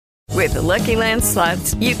With the Lucky Land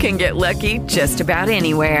Slots, you can get lucky just about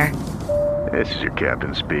anywhere. This is your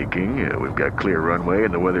captain speaking. We've got clear runway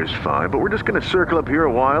and the weather's fine, but we're just going to circle up here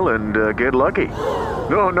a while and get lucky.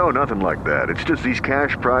 No, nothing like that. It's just these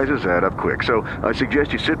cash prizes add up quick. So I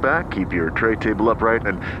suggest you sit back, keep your tray table upright,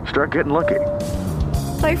 and start getting lucky.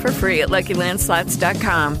 Play for free at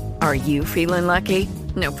LuckyLandSlots.com. Are you feeling lucky?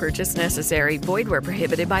 No purchase necessary. Void where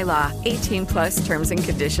prohibited by law. 18 plus terms and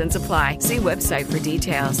conditions apply. See website for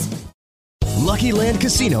details. Lucky Land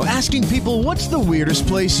Casino, asking people, what's the weirdest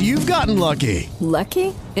place you've gotten lucky?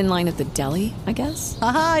 Lucky? In line at the deli, I guess?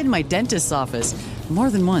 Aha, in my dentist's office. More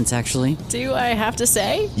than once, actually. Do I have to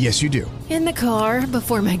say? Yes, you do. In the car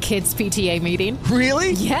before my kids' PTA meeting.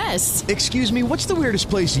 Really? Yes. Excuse me, what's the weirdest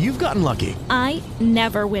place you've gotten lucky? I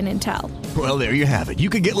never win and tell. Well, there you have it. You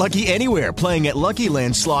can get lucky anywhere, playing at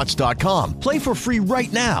LuckyLandSlots.com. Play for free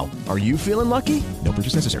right now. Are you feeling lucky? No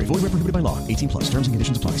purchase necessary. Void where prohibited by law. 18 plus. Terms and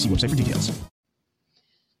conditions apply. See website for details.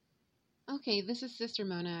 Okay, this is Sister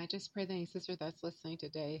Mona. I just pray that any sister that's listening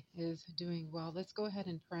today is doing well. Let's go ahead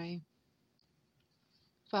and pray.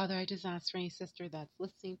 Father, I just ask for any sister that's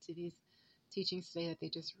listening to these teachings today that they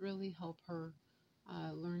just really help her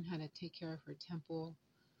learn how to take care of her temple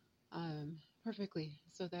perfectly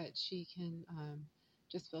so that she can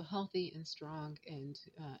just feel healthy and strong and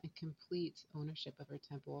in complete ownership of her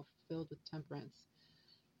temple, filled with temperance,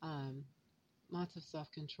 lots of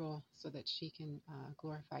self-control so that she can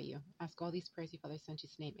glorify you. Ask all these prayers, Father, I send you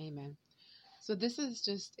name. Amen. So this is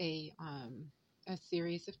just a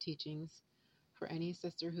series of teachings for any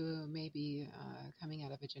sister who may be coming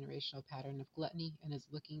out of a generational pattern of gluttony and is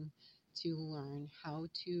looking to learn how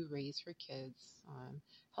to raise her kids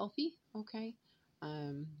healthy, okay,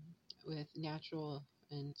 with natural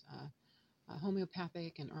and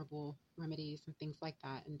homeopathic and herbal remedies and things like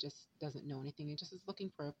that, and just doesn't know anything and just is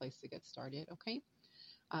looking for a place to get started, okay?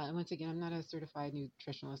 And once again, I'm not a certified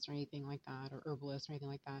nutritionalist or anything like that, or herbalist or anything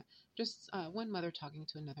like that. Just one mother talking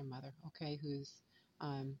to another mother, okay, who's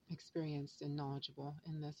experienced and knowledgeable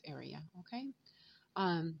in this area, okay?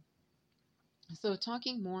 So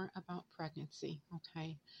talking more about pregnancy,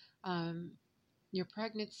 okay? Your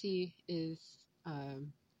pregnancy is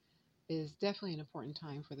definitely an important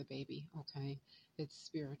time for the baby, okay? It's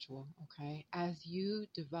spiritual, okay? As you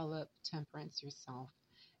develop temperance yourself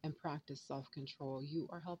and practice self-control, you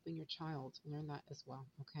are helping your child learn that as well,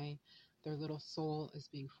 okay? Their little soul is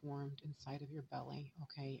being formed inside of your belly,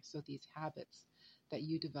 okay? So these habits that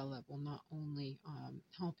you develop will not only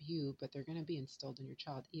help you, but they're going to be instilled in your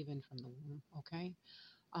child even from the womb, okay?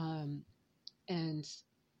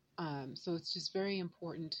 So it's just very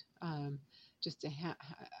important just to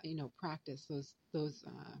practice those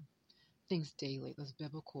things daily, those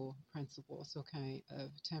biblical principles, okay,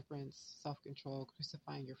 of temperance, self-control,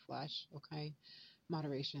 crucifying your flesh, okay,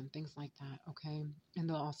 moderation, things like that, okay, and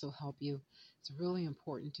they'll also help you. It's really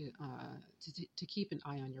important to keep an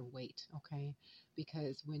eye on your weight, okay,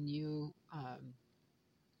 because when you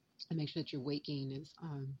make sure that your weight gain is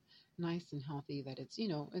nice and healthy, that it's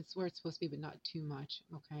it's where it's supposed to be, but not too much,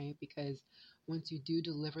 okay, because once you do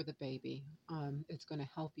deliver the baby, it's going to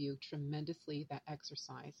help you tremendously. That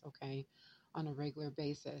exercise, okay, on a regular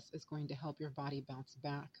basis is going to help your body bounce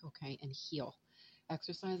back, okay, and heal.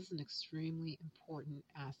 Exercise is an extremely important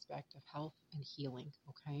aspect of health and healing,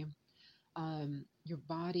 okay? Your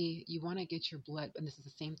body, you want to get your blood, and this is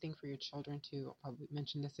the same thing for your children too. I'll probably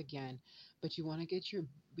mention this again, but you want to get your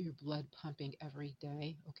blood pumping every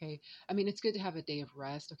day, okay? I mean, it's good to have a day of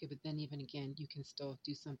rest, okay, but then even again, you can still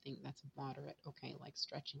do something that's moderate, okay, like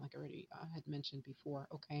stretching, like I already had mentioned before,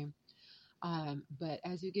 okay? But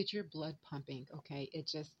as you get your blood pumping, okay,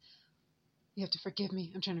 you have to forgive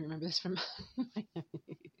me. I'm trying to remember this from my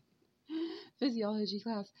physiology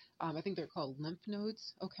class. I think they're called lymph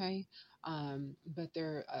nodes, okay? But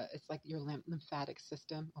it's like your lymphatic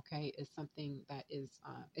system, okay, is something that is,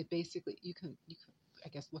 it basically, you can, I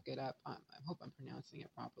guess, look it up. I hope I'm pronouncing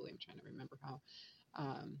it properly. I'm trying to remember how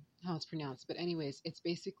it's pronounced. But anyways, it's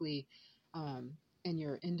basically, in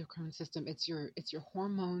your endocrine system, it's your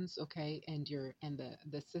hormones, okay, and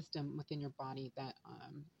the system within your body that,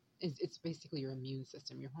 it's basically your immune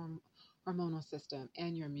system, your hormonal system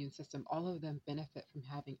and your immune system. All of them benefit from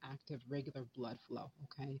having active, regular blood flow,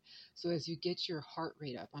 okay? So as you get your heart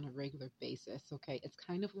rate up on a regular basis, okay, it's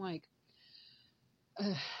kind of like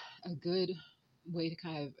a good way to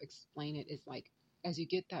kind of explain it is like, as you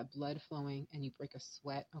get that blood flowing and you break a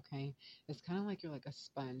sweat, okay, it's kind of like you're like a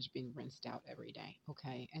sponge being rinsed out every day,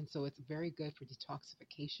 okay? And so it's very good for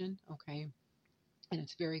detoxification, okay? and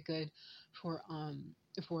it's very good for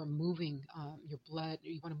moving your blood.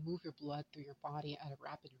 You want to move your blood through your body at a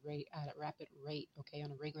rapid rate, okay,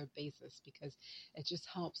 on a regular basis, because it just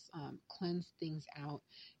helps cleanse things out,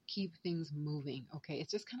 keep things moving. Okay,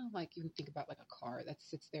 it's just kind of like, you can think about like a car that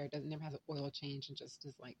sits there, never has an oil change, and just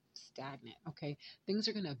is like stagnant. Okay, things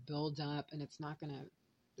are going to build up, and it's not going to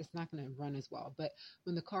run as well. But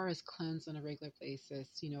when the car is cleansed on a regular basis,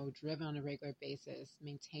 driven on a regular basis,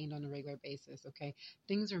 maintained on a regular basis, okay,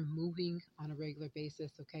 things are moving on a regular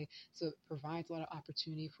basis, okay, so it provides a lot of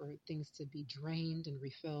opportunity for things to be drained and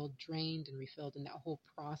refilled, and that whole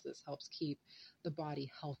process helps keep the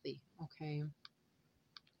body healthy, okay.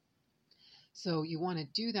 So you want to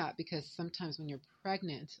do that because sometimes when you're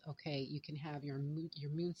pregnant, okay, you can have your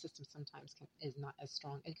immune system sometimes is not as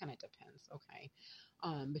strong. It kind of depends, okay.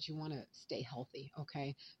 But you want to stay healthy,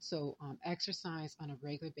 okay. So exercise on a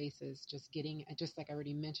regular basis, just like I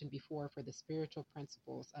already mentioned before, for the spiritual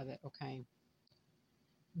principles of it, okay.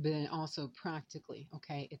 But then also practically,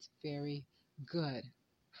 okay, it's very good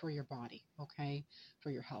for your body, okay, for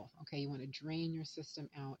your health, okay. You want to drain your system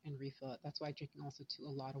out and refill it. That's why drinking also too a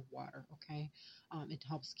lot of water, okay. It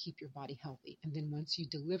helps keep your body healthy. And then once you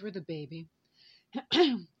deliver the baby,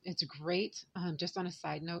 it's great. Just on a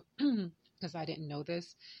side note, because I didn't know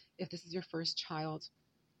this, if this is your first child,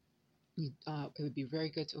 it would be very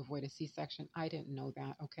good to avoid a C-section. I didn't know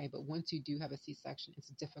that, okay, but once you do have a C-section, it's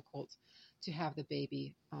difficult to have the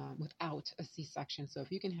baby without a C-section. So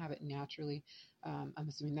if you can have it naturally, I'm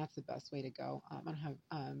assuming that's the best way to go. I don't have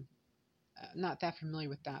not that familiar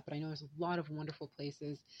with that, but I know there's a lot of wonderful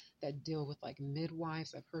places that deal with like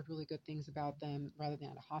midwives. I've heard really good things about them rather than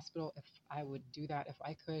at a hospital. If I would do that, if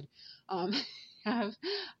I could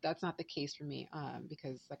that's not the case for me,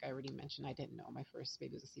 because like I already mentioned, I didn't know my first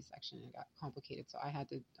baby was a C-section and it got complicated. So I had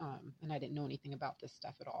to, and I didn't know anything about this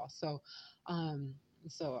stuff at all. So,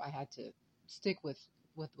 so I had to stick with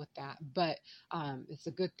that, but it's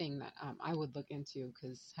a good thing that I would look into,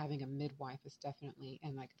 because having a midwife is definitely,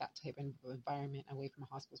 and like that type of environment away from a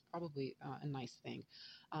hospital is probably a nice thing.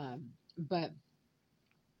 But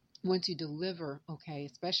once you deliver, okay,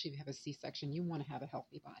 especially if you have a C-section, you want to have a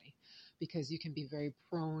healthy body, because you can be very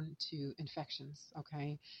prone to infections,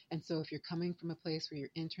 okay? And so if you're coming from a place where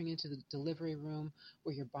you're entering into the delivery room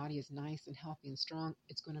where your body is nice and healthy and strong,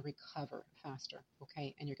 it's going to recover faster,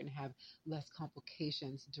 okay? And you're going to have less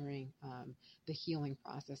complications during the healing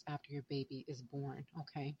process after your baby is born,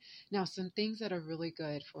 okay? Now, some things that are really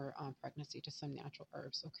good for pregnancy, just some natural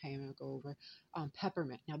herbs, okay? I'm going to go over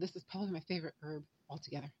peppermint. Now, this is probably my favorite herb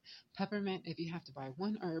altogether. Peppermint, if you have to buy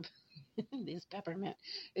one herb, it is peppermint.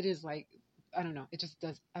 It is like, I don't know, it just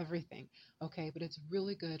does everything, okay? But it's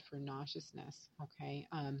really good for nauseousness, okay?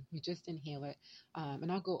 You just inhale it, and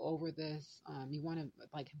I'll go over this. You want to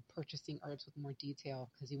like purchasing herbs with more detail,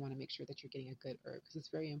 because you want to make sure that you're getting a good herb, because it's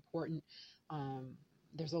very important.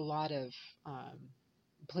 There's a lot of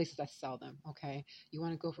places that sell them, okay? You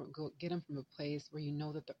want to go get them from a place where you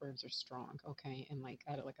know that the herbs are strong, okay, and like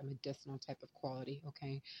at like a medicinal type of quality,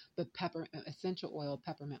 okay? But essential oil,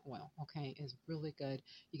 peppermint oil, okay, is really good.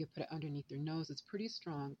 You can put it underneath your nose. It's pretty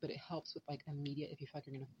strong, but it helps with like immediate, if you feel like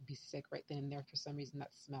you're going to be sick right then and there for some reason,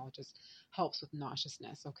 that smell just helps with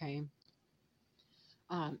nauseousness, okay?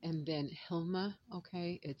 And then Hilma,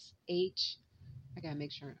 okay, it's I gotta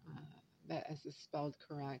make sure that is spelled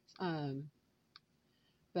correct.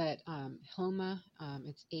 But Hilma,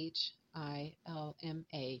 it's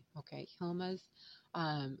Hilma, okay, Hilma's,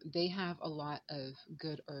 they have a lot of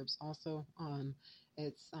good herbs also.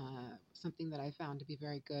 It's something that I found to be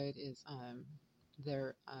very good is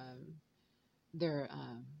their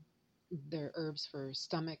herbs for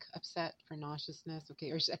stomach upset, for nauseousness,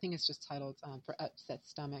 okay, or I think it's just titled for upset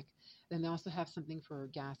stomach. Then they also have something for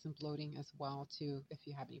gas and bloating as well too, if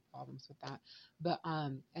you have any problems with that. But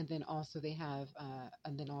and then also they have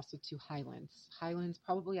and then also too Highlands,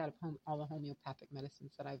 probably out of all the homeopathic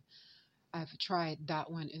medicines that I've tried,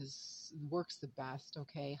 that one works the best,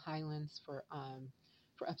 okay? Highlands for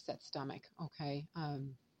upset stomach, okay?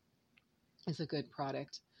 It's a good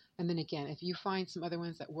product. And then again, if you find some other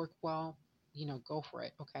ones that work well, go for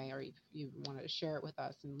it, okay? Or if you wanted to share it with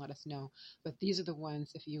us and let us know. But these are the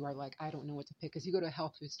ones, if you are like, I don't know what to pick, because you go to a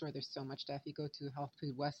health food store, there's so much stuff. You go to a health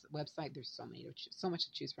food website, there's so much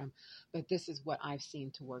to choose from. But this is what I've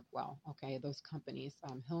seen to work well, okay? Those companies,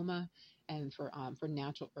 Hilma, and for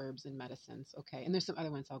natural herbs and medicines, okay? And there's some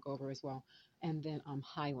other ones I'll go over as well. And then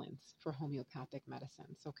Highlands for homeopathic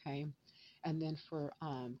medicines, okay? And then for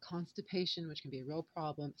constipation, which can be a real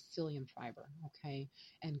problem, psyllium fiber, okay,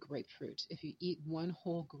 and grapefruit. If you eat one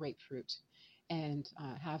whole grapefruit and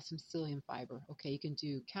have some psyllium fiber. Okay, you can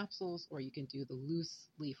do capsules or you can do the loose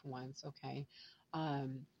leaf ones. Okay,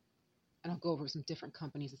 and I'll go over some different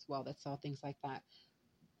companies as well that sell things like that.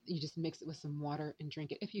 You just mix it with some water and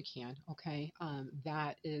drink it if you can. Okay,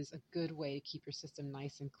 that is a good way to keep your system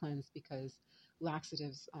nice and cleansed, because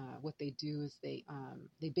laxatives, what they do is they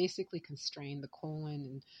basically constrain the colon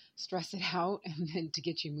and stress it out, and then to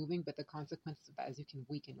get you moving. But the consequence of that is you can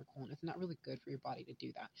weaken your colon. It's not really good for your body to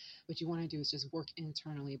do that. What you want to do is just work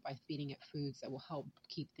internally by feeding it foods that will help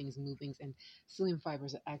keep things moving. And psyllium fiber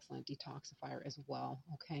is an excellent detoxifier as well.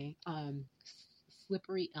 Okay,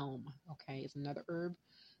 slippery elm. Okay, is another herb.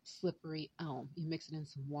 Slippery elm. You mix it in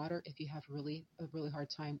some water if you have a really hard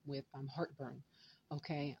time with heartburn.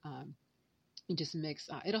 Okay, you just mix.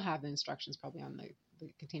 It'll have the instructions probably on the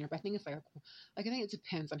container, but I think it's I think it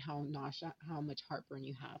depends on how much heartburn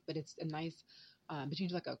you have. But it's a nice between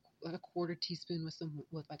like a quarter teaspoon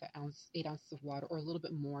with like 8 ounces of water, or a little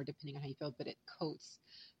bit more depending on how you feel. But it coats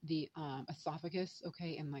the esophagus.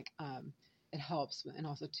 Okay, and it helps, and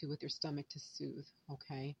also too with your stomach to soothe.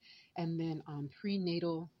 Okay, and then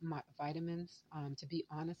prenatal vitamins. To be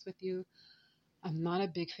honest with you, I'm not a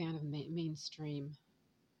big fan of mainstream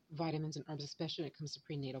vitamins and herbs, especially when it comes to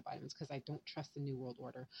prenatal vitamins, because I don't trust the New World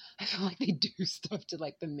Order. I feel like they do stuff to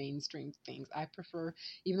like the mainstream things. I prefer,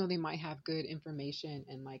 even though they might have good information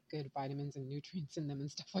and like good vitamins and nutrients in them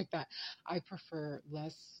and stuff like that, I prefer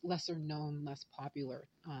lesser known, less popular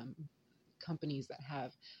companies that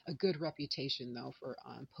have a good reputation though for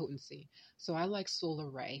potency. So I like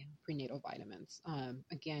Solaray prenatal vitamins.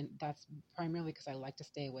 Again, that's primarily because I like to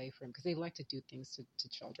stay away from, because they like to do things to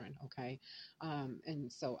children. Okay,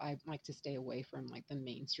 and so I like to stay away from like the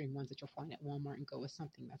mainstream ones that you'll find at Walmart, and go with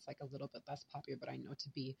something that's like a little bit less popular, but I know to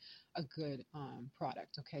be a good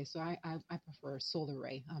product. Okay, so I prefer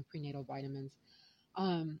Solaray prenatal vitamins.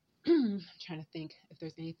 Trying to think if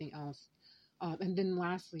there's anything else. And then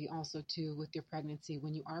lastly, also too, with your pregnancy,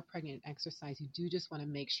 when you are pregnant and exercise, you do just want to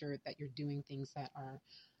make sure that you're doing things that are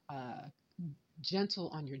gentle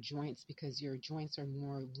on your joints, because your joints are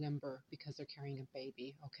more limber because they're carrying a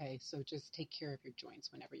baby. Okay, so just take care of your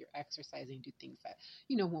joints whenever you're exercising. Do things that,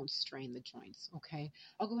 won't strain the joints. Okay,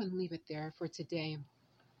 I'll go ahead and leave it there for today.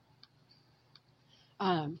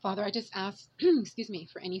 Father, I just ask, excuse me,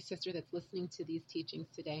 for any sister that's listening to these teachings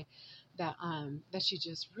today, that she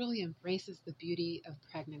just really embraces the beauty of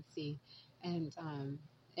pregnancy, and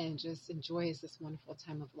just enjoys this wonderful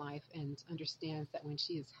time of life, and understands that when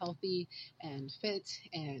she is healthy and fit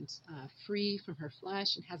and free from her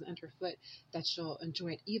flesh and hasn't entered her foot, that she'll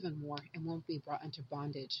enjoy it even more and won't be brought into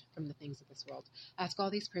bondage from the things of this world. I ask all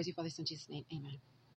these prayers, you Father, in Jesus' name, amen.